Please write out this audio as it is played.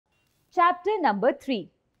Chapter number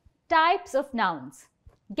 3. Types of nouns.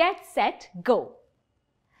 Get set, go.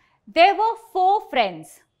 There were 4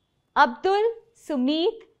 friends, Abdul,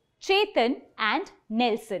 Sumit, Chetan and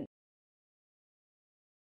Nelson.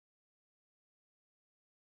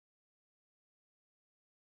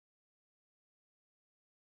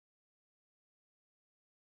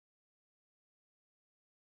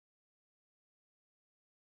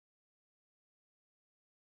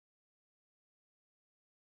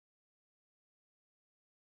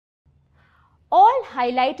 All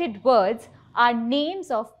highlighted words are names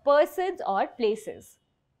of persons or places.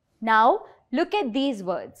 Now look at these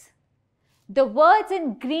words. The words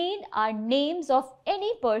in green are names of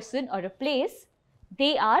any person or a place.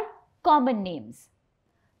 They are common names.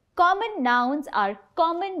 Common nouns are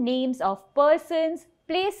common names of persons,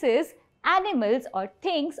 places, animals or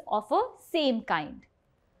things of a same kind.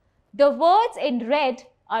 The words in red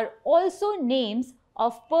are also names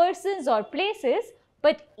of persons or places,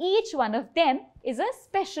 but each one of them is a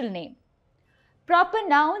special name. Proper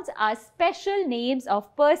nouns are special names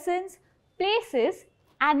of persons, places,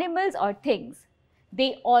 animals or things.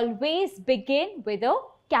 They always begin with a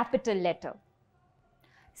capital letter.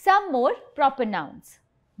 Some more proper nouns.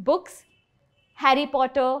 Books, Harry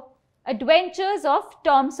Potter, Adventures of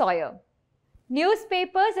Tom Sawyer.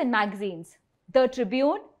 Newspapers and magazines, The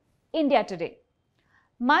Tribune, India Today.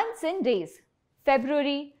 Months and days,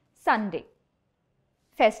 February, Sunday.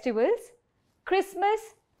 Festivals, Christmas,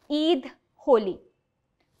 Eid, Holi.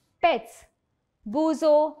 Pets,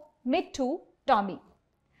 Buzo, Mittu, Tommy.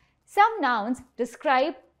 Some nouns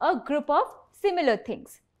describe a group of similar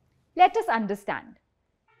things. Let us understand.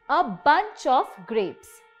 A bunch of grapes,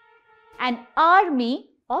 an army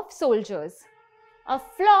of soldiers, a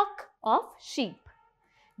flock of sheep.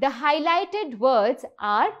 The highlighted words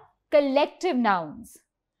are collective nouns.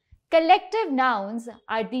 Collective nouns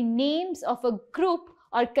are the names of a group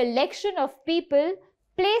or collection of people,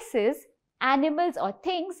 places, animals or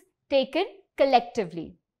things taken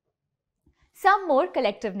collectively. Some more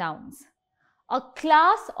collective nouns. A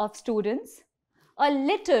class of students, a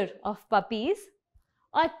litter of puppies,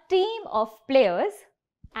 a team of players,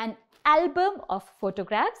 an album of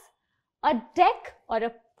photographs, a deck or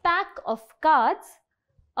a pack of cards,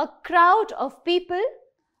 a crowd of people,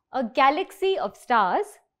 a galaxy of stars,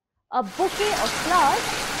 a bouquet of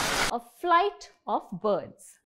flowers, a flight of birds.